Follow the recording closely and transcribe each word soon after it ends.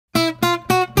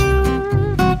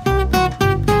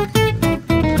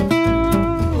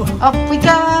Off we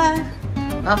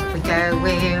go,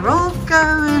 we're all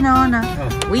going on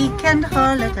a weekend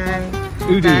holiday.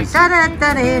 Oodies. Da da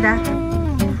da da da.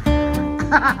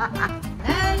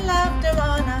 And loved her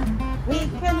on a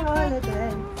weekend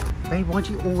holiday. Babe, why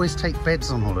do you always take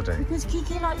beds on holiday? Because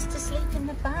Kiki likes to sleep in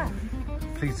the bath.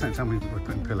 Please don't tell me we're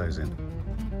putting pillows in.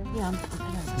 Yeah, I'm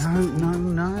putting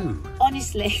pillows. No.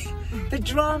 Honestly, the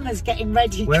drama's getting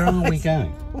ready. Where are we going?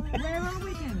 Where are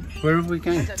we going? Where are we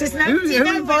going?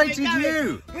 Who invited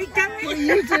you? We're going. What are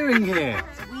you doing here?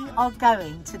 We are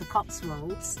going to the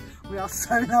Cotswolds. We are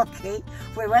so lucky.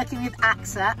 We're working with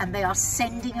AXA and they are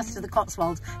sending us to the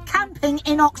Cotswolds camping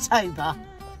in October.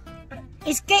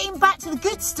 It's getting back to the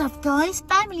good stuff, guys.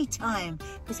 Family time.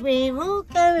 Because we're all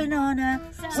going on a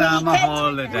summer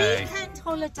holiday. Weekend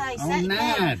holiday. Oh,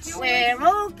 nads. We're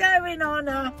all going on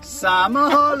a summer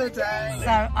holiday. So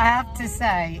I have to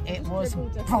say, it was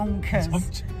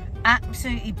bonkers.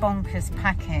 Absolutely bonkers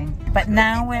packing. But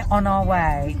now we're on our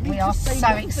way. We are so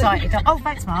excited. Oh,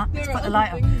 thanks, Mark. Let's put the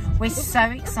light on. We're so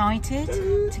excited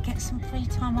to get some free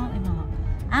time, aren't we, Mark?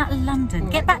 Out of London.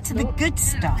 Get back to the good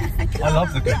stuff. I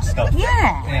love the good stuff.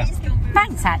 Yeah.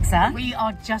 Thanks, AXA. We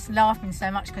are just laughing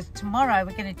so much because tomorrow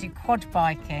we're going to do quad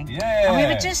biking. Yeah. And we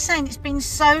were just saying it's been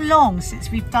so long since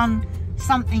we've done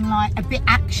something like a bit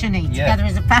actiony together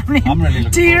as a family. I'm really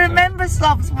looking Do you forward to remember,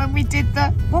 Slubs, when we did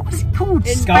the, what was it called?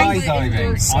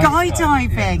 Skydiving.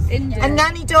 Skydiving. Yeah. And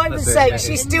Nanny Di was saying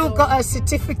she's still got her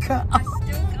certificate.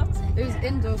 It was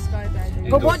indoor skydiving.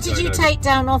 But what did you take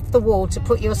down off the wall to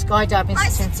put your skydiving My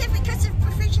certificate? certificate of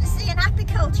proficiency in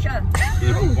apiculture.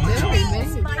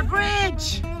 The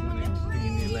bridge.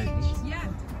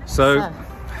 So,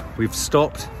 we've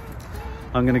stopped.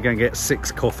 I'm going to go and get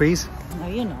 6 coffees. No,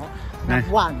 you're not. No.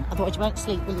 Have one. Otherwise you won't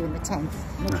sleep, will you, in the tent?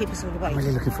 You'll keep us all awake. I'm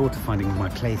really looking forward to finding my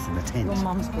place in the tent. Your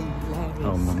mum's been hilarious.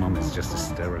 Oh, my mum is just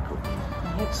hysterical. I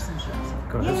hope so.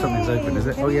 God, I hope something's open, is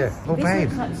it? Oh, yeah. Oh, this babe.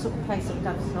 looks like the sort of place that would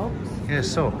have socks. Yeah,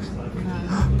 socks. No.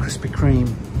 Krispy Kreme.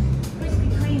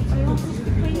 Krispy Kreme. Do you want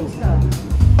Krispy Kreme stuff?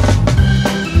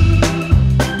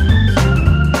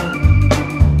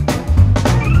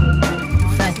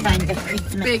 First time of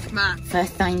Christmas. Big Mac.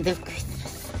 First time of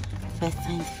Christmas. First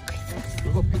time of Christmas.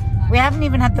 We haven't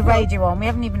even had the radio on. We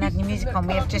haven't even had any music on.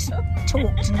 We have just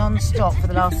talked non-stop for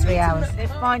the last 3 hours. They're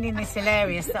finding this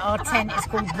hilarious that our tent is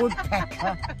called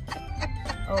Woodpecker.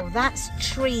 Oh, that's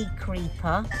Tree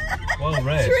Creeper. Well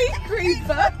read. Tree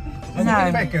creeper. Oh, No.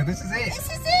 Woodpecker, this is it. This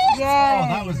is it. Yeah. Oh,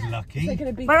 that was lucky.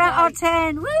 We're at our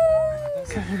tent. Woo!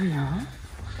 So here we are.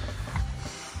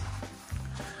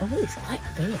 Oh, it's quite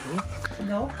big.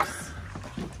 Knobs.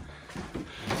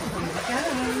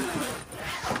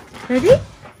 Ready?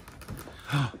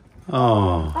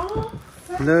 Oh,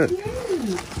 so look.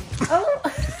 Cute. Oh,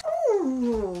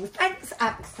 thanks,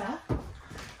 AXA.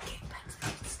 Get back to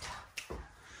that stuff.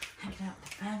 Hanging out with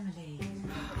the family.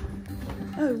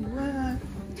 Oh wow.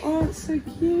 Oh, it's so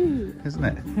cute. Isn't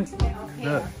it?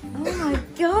 Look. Oh my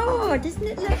god, isn't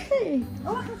it lovely?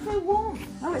 Oh, it's so warm.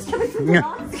 Oh, it's coming from the Yeah.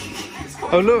 lights.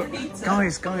 Oh, look.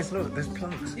 Guys, look, there's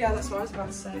plugs. Yeah, that's what I was about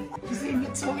to say. It's in the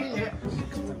toilet.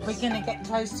 We're going to get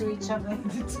close to each other in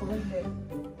the toilet.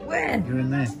 When? You're in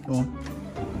there. Go on.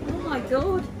 Oh my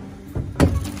god.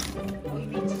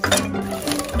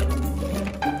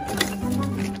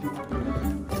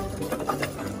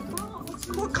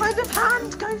 What kind of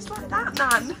hand goes like that,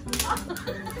 Nan?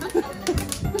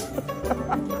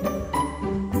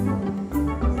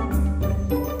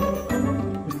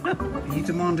 Are you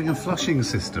demanding a flushing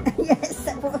system? Yes,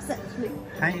 that was actually.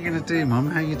 How are you going to do, Mum?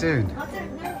 How are you doing? I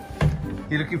don't know.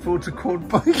 You looking forward to quad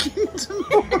biking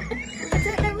tomorrow? I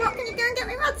don't know what. Can you go and get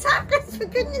me my tablets, for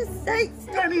goodness sakes?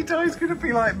 Danny Dye's going to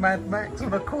be like Mad Max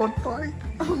on a quad bike.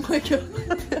 Oh my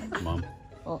god. Mum,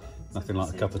 What? nothing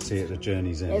like a cup of tea at the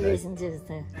journey's end. There eh? isn't, is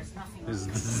there?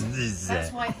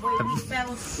 That's why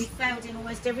we failed in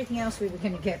almost everything else we were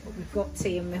going to get, but we've got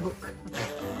tea and milk.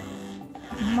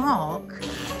 Mark,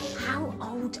 how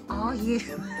old are you?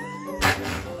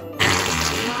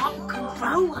 Mark,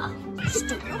 grow up.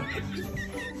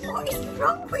 What is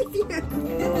wrong with you?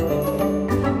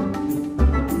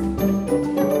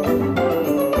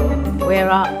 We're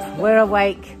up, we're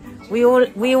awake. We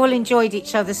all enjoyed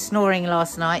each other's snoring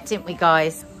last night, didn't we,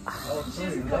 guys?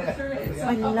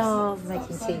 I love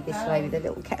making tea this way with a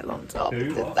little kettle on top.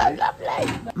 It's so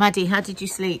lovely. Maddie, how did you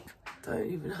sleep? Don't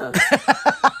even know.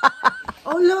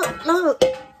 Oh, look.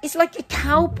 It's like a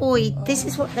cowboy. This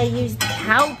is what they use, the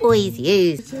cowboys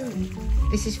use.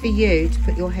 This is for you to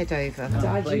put your head over.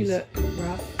 Dad, you look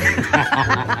rough.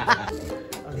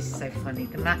 Oh, this is so funny.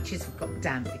 The matches have got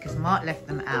damp because Mark left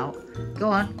them out. Go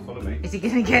on. Follow me. Is he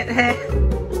going to get there?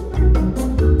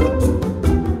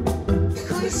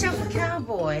 yourself a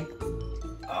cowboy.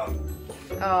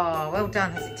 Oh, well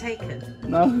done. Has it taken?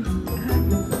 No.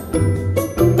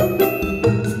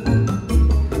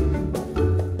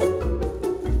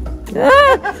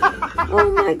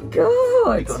 Oh my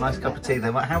God. You got a nice cup of tea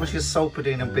then. How was your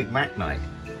Salpidine and Big Mac night?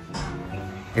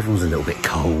 Everyone's a little bit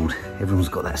cold. Everyone's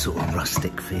got that sort of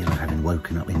rustic feel of having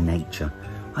woken up in nature.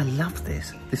 I love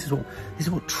this. This is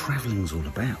what travelling's all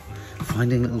about.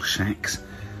 Finding little shacks,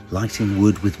 lighting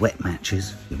wood with wet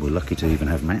matches. We're lucky to even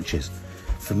have matches.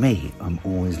 For me, I'm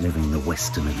always living the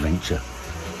Western adventure.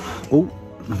 Oh,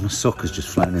 my sock has just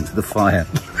flown into the fire.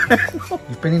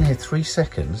 You've been in here 3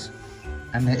 seconds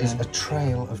and there is a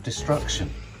trail of destruction.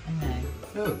 I know.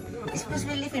 Look. It's because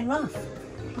we're living rough.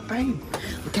 But babe,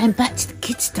 We're going back to the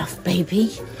good stuff,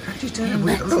 baby. how do you do it? Going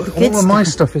back to Look, the all good of my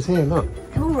stuff is here, look.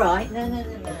 All right. No.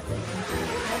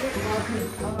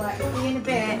 All right. See you in a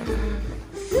bit.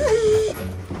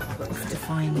 Off to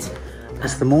find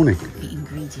It's the morning. the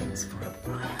ingredients for a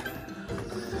fire.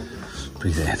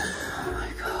 Breathe in. Oh my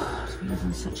God. We live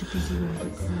in such a busy world.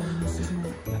 It's this, isn't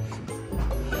it?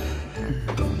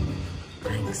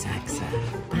 Thanks, AXA.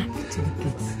 Back to the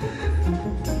good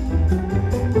stuff.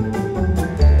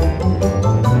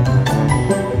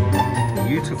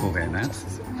 Beautiful here, Nat.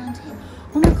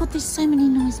 Oh my God, there's so many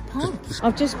nice pubs.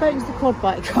 I've just spoken to the quad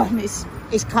bike guy and it's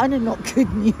kind of not good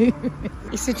news.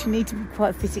 He said you need to be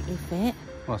quite physically fit,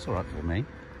 Well, that's all right for me.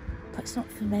 but it's not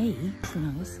for me. It's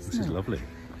nice, This is lovely.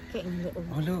 Getting a little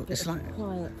Oh, look, bit it's of like...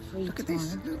 quiet, free Look at time.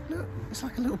 this. Look. It's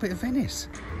like a little bit of Venice.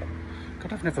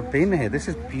 God, I've never been here. This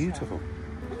is beautiful.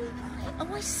 Oh,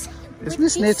 I see. Isn't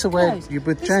this near to where you were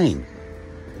with Jane?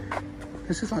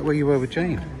 This is like where you were with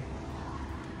Jane.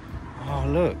 Oh,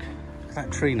 look. Look at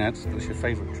that tree, Nat. That's your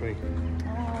favourite tree.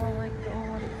 Oh my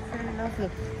God, it's so lovely.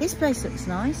 This place looks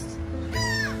nice.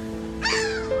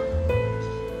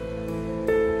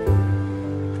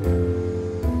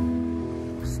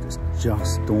 It's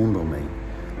just dawned on me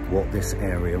what this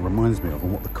area reminds me of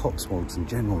and what the Cotswolds in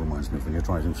general reminds me of when you're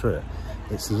driving through it.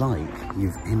 It's like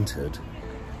you've entered,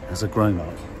 as a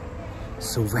grown-up,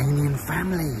 Sylvanian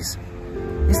families,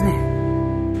 isn't it?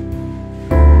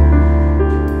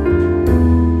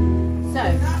 So,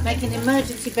 make an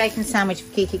emergency bacon sandwich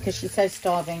for Kiki because she's so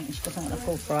starving and she doesn't want a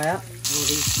full fry up. Oh,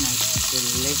 these smell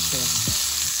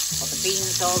delicious. Got the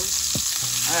beans on.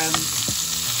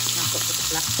 I've got the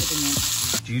black pudding in.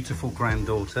 Dutiful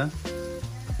granddaughter.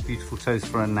 Beautiful toast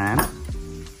for a nan.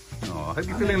 Oh, I hope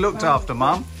you're feeling looked after,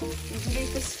 Mum. You can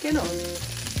leave the skin on.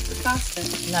 The plastic.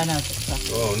 No, just stuff.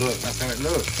 Oh, look, that's how it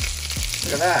looks.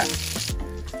 Look at that.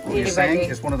 What you're saying,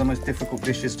 it's one of the most difficult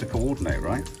dishes to coordinate,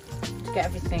 right? To get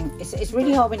everything. It's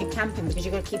really hard when you're camping because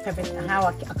you've got to keep everything.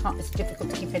 I can't. It's difficult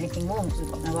to keep anything warm because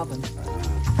we've got no oven.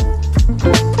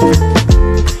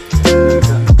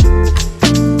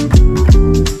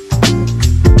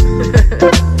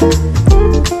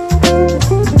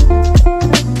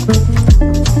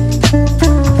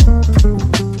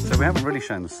 So we haven't really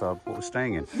shown the sub what we're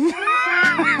staying in.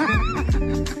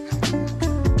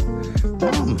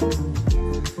 Mum,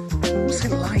 what's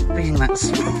it like being that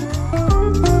small?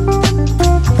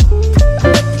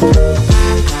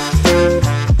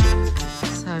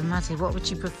 So, Maddie, what would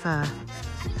you prefer?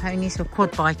 Ponies or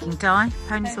quad biking? Di?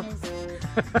 Ponies or...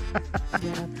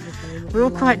 We're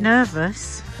all quite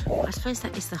nervous. I suppose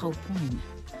that is the whole point.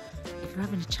 If you're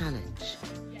having a challenge,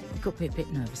 you've got to be a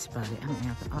bit nervous about it, haven't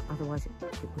you? Otherwise it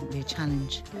wouldn't be a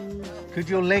challenge. Could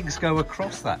your legs go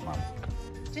across that, Mum?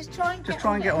 Just try and Just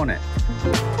try and get on it.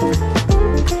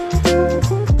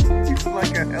 It's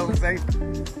like a Hell's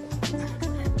Angel.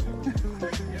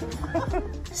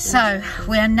 So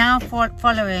we are now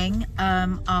following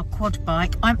our quad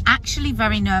bike. I'm actually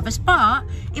very nervous, but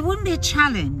it wouldn't be a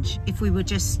challenge if we were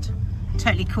just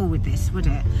totally cool with this, would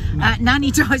it?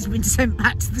 Nanny Di's been sent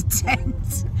back to the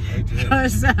tent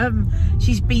because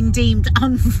she's been deemed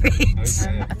unfit.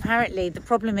 Apparently the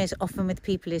problem is often with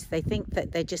people is they think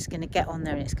that they're just going to get on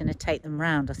there and it's going to take them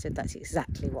round. I said that's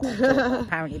exactly what I thought.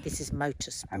 Apparently this is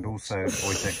motorsport. And also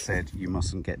Wojtek said you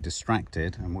mustn't get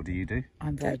distracted, and what do?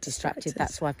 I'm very distracted.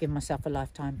 That's why I've given myself a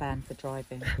lifetime ban for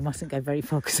driving. I mustn't go very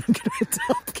far because I'm going to end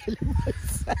up killing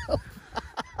myself.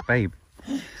 Babe,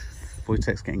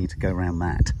 Wojtek's getting you to go around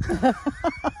that.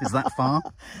 Is that far?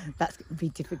 That's going to be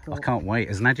difficult. I can't wait.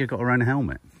 Has Nadia got her own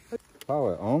helmet?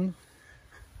 Power on,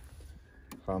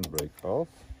 handbrake off,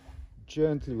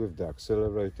 gently with the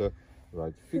accelerator,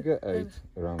 right figure 8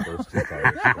 around those 2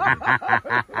 tires.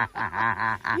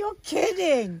 You're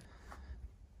kidding!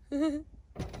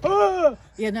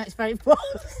 Yeah, no, it's very fast.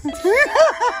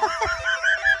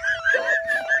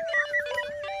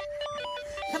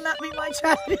 Can that be my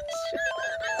challenge?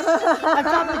 I've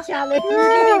done the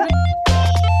challenge.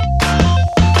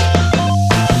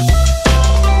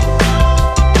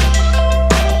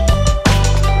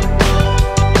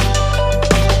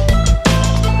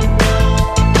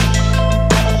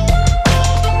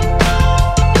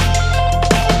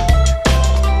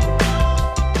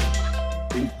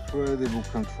 Incredible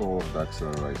control of the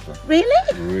accelerator.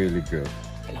 Really? Really good.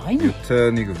 Blimey. You're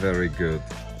turning very good.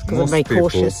 I'm very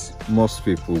cautious. Most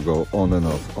people go on and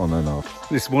off, on and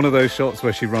off. It's one of those shots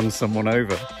where she runs someone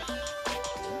over.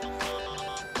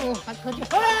 Oh, I couldn't.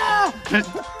 Ah!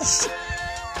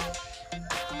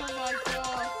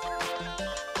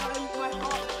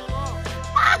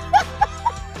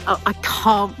 Oh, I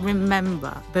can't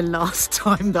remember the last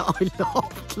time that I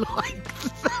laughed like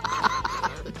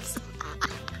that.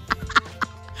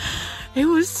 It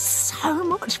was so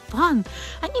much fun.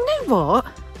 And you know what?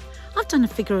 I've done a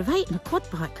figure of 8 in a quad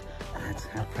bike. That's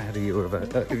how proud are you of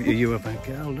that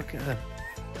girl? Look at her.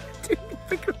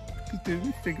 She's doing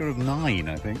a figure of 9,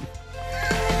 I think.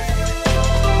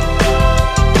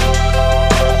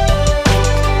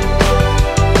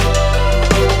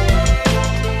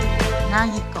 Now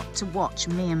you've got to watch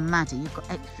me and Maddie. You've got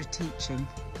extra teaching.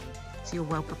 So you're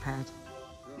well prepared.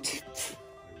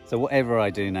 So whatever I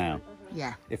do now,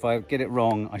 Yeah. if I get it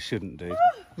wrong, I shouldn't do.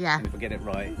 Yeah. And if I get it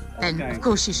right, Then, okay. of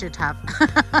course, you should have.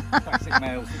 Classic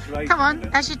male situation. Come on, isn't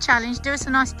it? that's your challenge. Do us a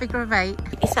nice figure of 8.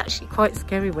 It's actually quite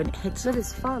scary when it hits. But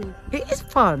it's fun. It is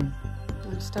fun.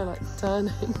 I just don't like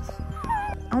turning.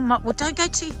 Oh my, well, don't go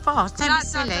too fast. Don't be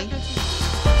silly.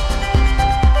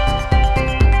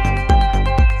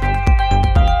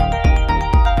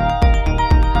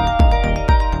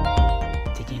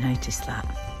 Did you notice that?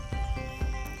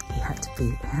 He had to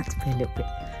be a little bit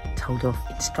told off,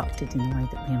 instructed in a way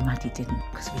that me and Maddie didn't,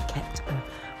 because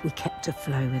we kept a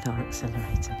flow with our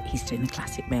accelerator. He's doing the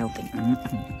classic male thing.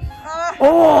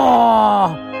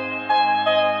 Oh!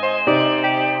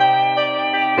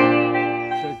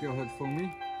 Shake your head for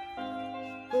me.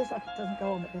 Feels like it doesn't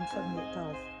go on, but then suddenly it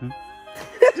does.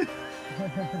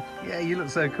 Yeah, you look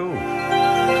so cool.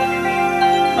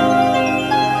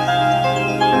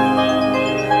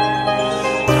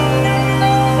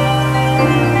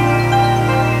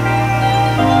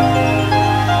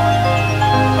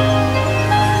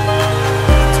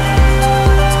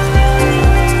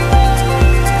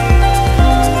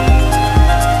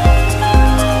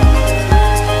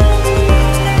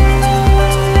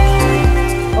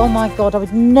 Oh my God, I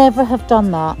would never have done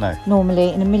that No. normally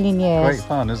in a million years. Great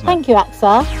fun, isn't it? Thank you,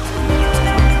 AXA.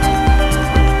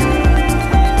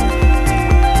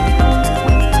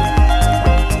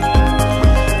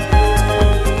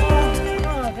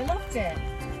 Oh, I loved it.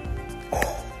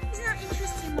 Isn't that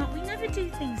interesting, Mark? We never do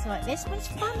things like this, but it's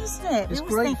fun, isn't it? We It's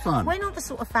always great think, fun. We're not the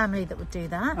sort of family that would do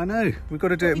that. I know, we've got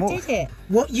to do it more. We did it.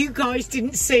 What you guys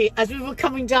didn't see as we were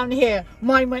coming down here,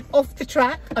 mine went off the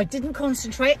track. I didn't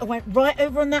concentrate. I went right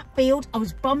over on that field. I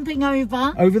was bumping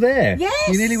over. Over there? Yes.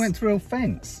 You nearly went through a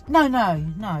fence. No,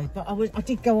 but I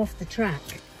did go off the track.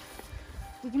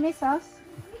 Did you miss us?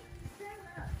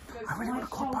 I really want a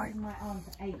quad bike. My arms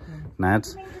are aching.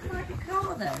 Nads, Like a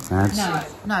car, though.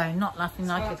 Nads, No, not laughing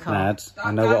like a car. Nads,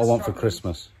 I know what I want for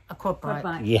Christmas. A quad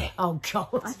bike. Yeah. Oh God.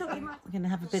 We're going to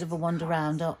have a bit of a wander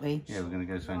around, aren't we? Yeah, we're going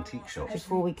to go to antique shops.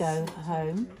 Before we go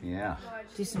home, Yeah.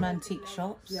 do some antique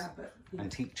shops.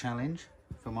 Antique challenge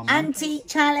for my mum. Antique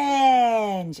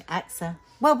challenge, AXA.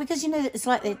 Well, because you know it's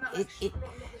like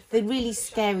the really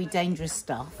scary, dangerous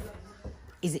stuff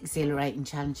is exhilarating,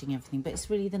 challenging, everything. But it's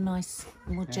really the nice,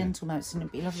 more gentle notes, and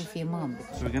it'd be lovely for your mum.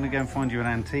 So we're going to go and find you an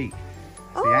antique.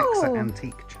 It's the Oh. AXA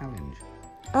Antique Challenge.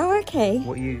 Oh, okay.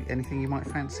 Anything you might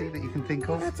fancy that you can think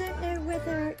of? I don't know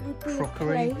whether it would be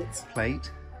Crockery, a plate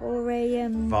plate, or a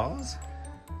vase.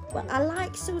 Well, I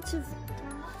like sort of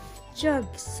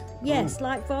jugs. Yes,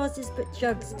 like vases, but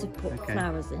jugs to put Okay.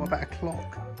 flowers in. What about a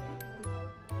clock?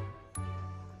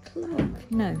 Clock?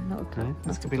 No, not a clock. No,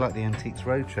 this could be like the Antiques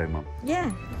Roadshow, Mum.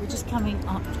 Yeah. We're just coming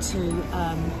up to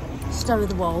Stow of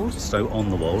the Wold. Stow on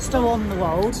the wall. Stow on the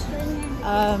Wold.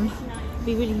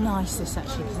 Be really nice this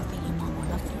actually, because I think your mum will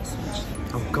love this actually.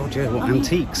 Oh God, yeah. What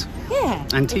antiques? Yeah.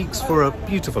 Antiques for a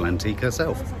beautiful antique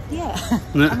herself. Yeah.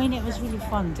 I mean, it was really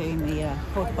fun doing the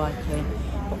quad biking,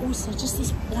 but also just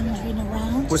this wandering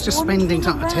around. Well, it's just spending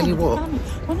time. I tell you what.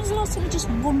 When was the last time you just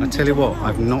wandered I tell you what, around?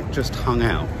 I've not just hung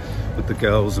out with the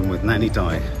girls and with Nanny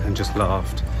Di and just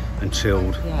laughed and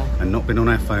chilled Yeah. and not been on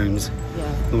our phones, Yeah.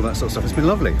 and all that sort of stuff. It's been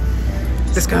lovely.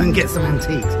 Let's go and get some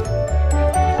antiques.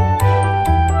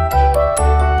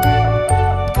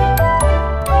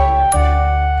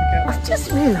 I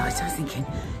just realised, I was thinking,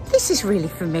 this is really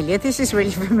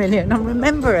familiar, and I'm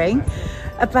remembering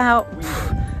about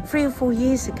 3 or 4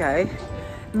 years ago,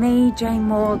 me, Jane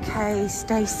Moore, Kay,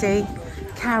 Stacey,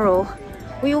 Carol,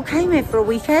 we all came here for a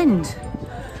weekend.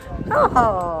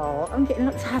 Oh, I'm getting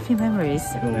lots of happy memories.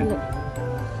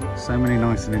 So many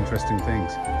nice and interesting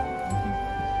things.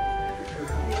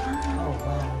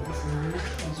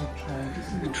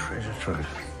 Treasure trove.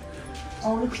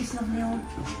 Oh, look, it's lovely on.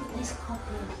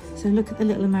 So look at the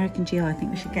little American GI. I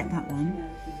think we should get that one.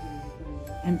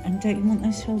 And don't you want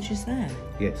those soldiers there?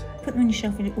 Yes. Put them on your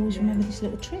shelf and always remember this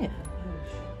little trip.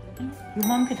 Your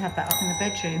mum could have that up in the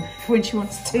bedroom for when she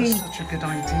wants tea. That's such a good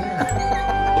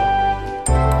idea.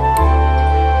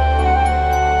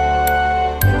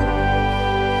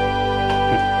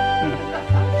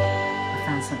 I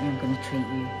found something I'm going to treat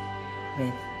you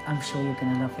with. I'm sure you're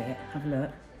going to love it. Have a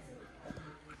look.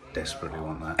 Desperately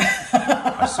want that.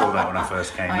 I saw that when I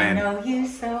first came in. I know you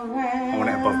so well. I want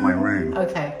it above my room.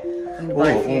 Okay. I'm gonna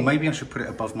buy it for you. Or maybe I should put it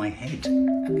above my head.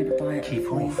 I'm going to buy it. Keep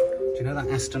for off. you. Do you know that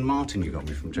Aston Martin you got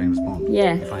me from James Bond?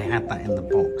 Yeah. If I had that in the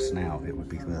box now, it would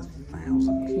be worth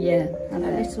thousands. Yeah, I A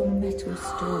know. little metal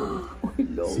stool.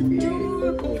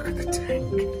 Look at the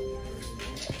tank.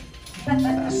 Is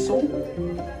that a sword?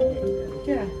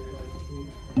 Yeah.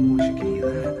 Oh, I should get you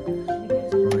that.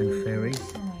 Ryan Ferry.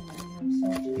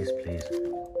 Yes, please.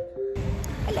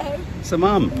 Hello. So,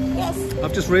 Mum, Yes.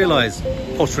 I've just realised,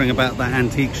 pottering about that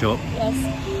antique shop, Yes.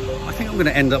 I think I'm going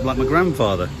to end up like my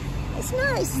grandfather. It's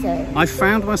nice though. I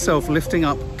found myself lifting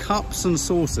up cups and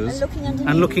saucers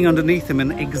And looking underneath. him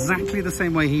in exactly the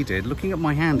same way he did, looking at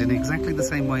my hand in exactly the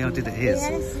same way I did at his, Yes,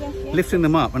 yes, yes. lifting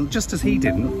them up, and just as he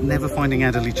didn't, never finding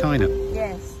Adderley china.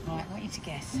 Yes. Right, I want you to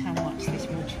guess how much this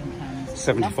watering can is.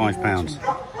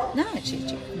 £75. No, actually,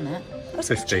 it's cheaper than that. What's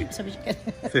 50. cheap, so we should get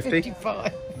 50?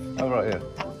 55. Oh, right, yeah.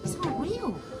 It's not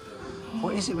real.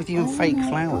 What is it with you and fake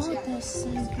flowers? God, they're so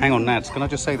good. Hang on, Nads, can I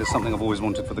just say there's something I've always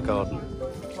wanted for the garden?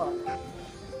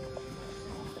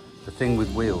 The thing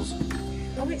with wheels.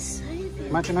 Oh, it's so good.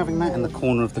 Imagine having that in the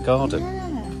corner of the garden. Yeah.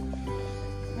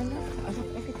 I love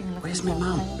everything. I love Where's my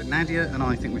mum? But Nadia and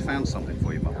I think we found something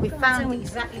for you, Mum. We found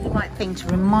exactly the right thing to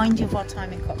remind you of our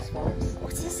time in Cotswolds.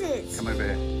 What is it? Come over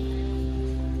here.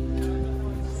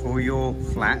 For your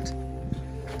flat,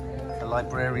 a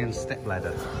librarian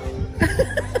stepladder. I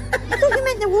thought you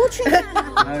meant the watering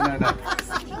can. No.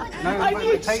 No,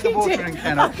 wait, take the watering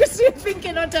can off. Because you're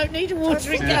thinking I don't need a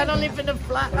watering can, I live in a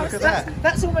flat. Look at that.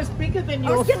 That's almost bigger than I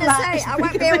your was going to flat. say, It's I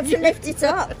won't be bigger able than to lift it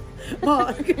up.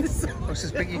 What? Because- What's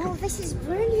this big you Oh, can... this is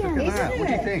brilliant. Look at that. What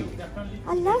do you think?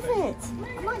 I love it.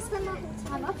 I might spend my whole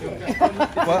time up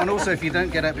it. Well, and also if you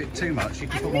don't get at it too much, you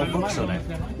can put more books on it.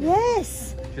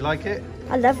 Yes. Do you like it?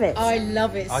 I love it. I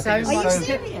love it I so think it's much. so-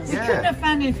 serious? You Yeah. couldn't have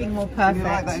found anything more perfect. You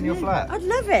like that in your flat? I'd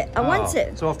love it. I want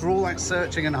it. So after all that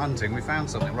searching and hunting, we found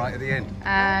something right at the end.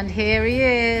 And here he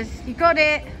is. You got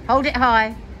it. Hold it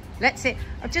high. Let's see.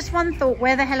 I've just one thought.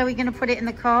 Where the hell are we going to put it in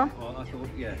the car? Well, I thought,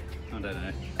 yeah, I don't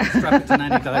know. Strap it to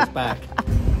Nanny Guy's back.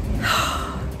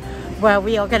 Well,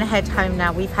 we are going to head home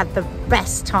now. We've had the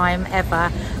best time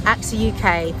ever. AXA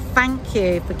UK, thank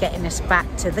you for getting us back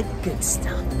to the good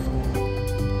stuff.